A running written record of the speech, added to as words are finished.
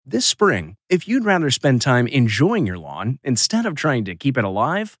This spring, if you'd rather spend time enjoying your lawn instead of trying to keep it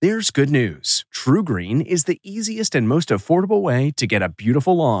alive, there's good news. TruGreen is the easiest and most affordable way to get a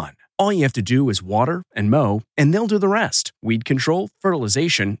beautiful lawn. All you have to do is water and mow, and they'll do the rest. Weed control,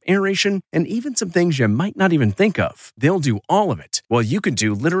 fertilization, aeration, and even some things you might not even think of. They'll do all of it, while you can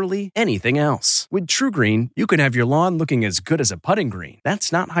do literally anything else. With TruGreen, you can have your lawn looking as good as a putting green.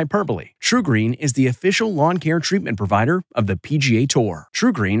 That's not hyperbole. TruGreen is the official lawn care treatment provider of the PGA Tour.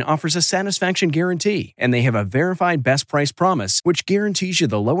 TruGreen offers a satisfaction guarantee, and they have a verified best price promise, which guarantees you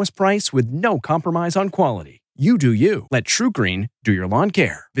the lowest price with no compromise on quality. You do you. Let TruGreen do your lawn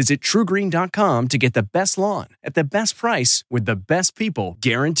care. Visit TruGreen.com to get the best lawn at the best price with the best people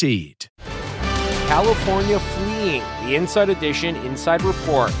guaranteed. California fleeing. The Inside Edition Inside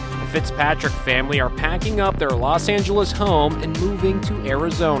Report. The Fitzpatrick family are packing up their Los Angeles home and moving to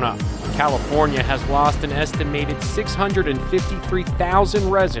Arizona. California has lost an estimated 653,000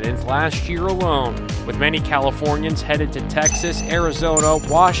 residents last year alone, with many Californians headed to Texas, Arizona,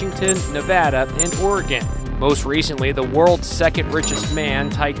 Washington, Nevada, and Oregon. Most recently, the world's second richest man,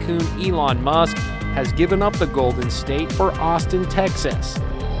 tycoon Elon Musk, has given up the Golden State for Austin, Texas,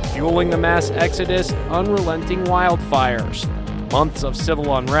 fueling the mass exodus, unrelenting wildfires, months of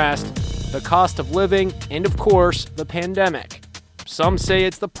civil unrest, the cost of living, and of course, the pandemic. Some say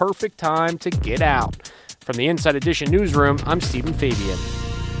it's the perfect time to get out. From the Inside Edition newsroom, I'm Stephen Fabian.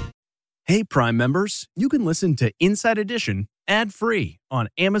 Hey, Prime members, you can listen to Inside Edition ad-free on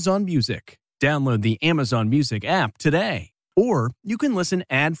Amazon Music. Download the Amazon Music app today. Or you can listen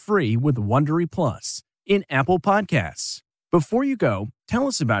ad-free with Wondery Plus in Apple Podcasts. Before you go, tell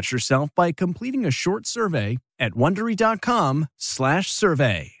us about yourself by completing a short survey at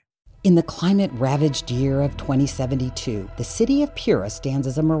Wondery.com/survey. In the climate-ravaged year of 2072, the city of Pura stands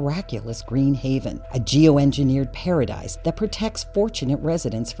as a miraculous green haven, a geoengineered paradise that protects fortunate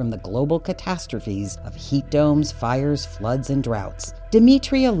residents from the global catastrophes of heat domes, fires, floods, and droughts.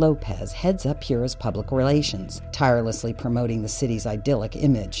 Demetria Lopez heads up Pura's public relations, tirelessly promoting the city's idyllic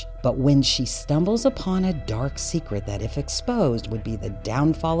image. But when she stumbles upon a dark secret that, if exposed, would be the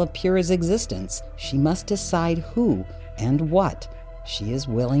downfall of Pura's existence, she must decide who and what she is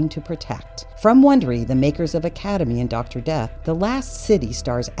willing to protect. From Wondery, the makers of Academy and Dr. Death, The Last City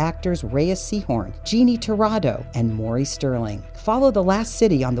stars actors Reyes Sehorn, Jeannie Torrado, and Maury Sterling. Follow The Last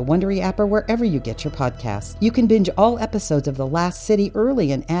City on the Wondery app or wherever you get your podcasts. You can binge all episodes of The Last City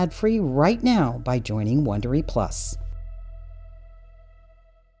early and ad-free right now by joining Wondery Plus.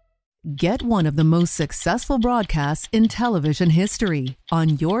 Get one of the most successful broadcasts in television history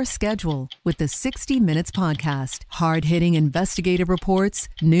on your schedule with the 60 Minutes Podcast. Hard-hitting investigative reports,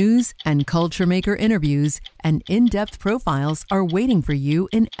 news, and culture maker interviews, and in-depth profiles are waiting for you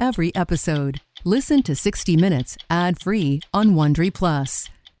in every episode. Listen to 60 Minutes ad-free on Wondery Plus.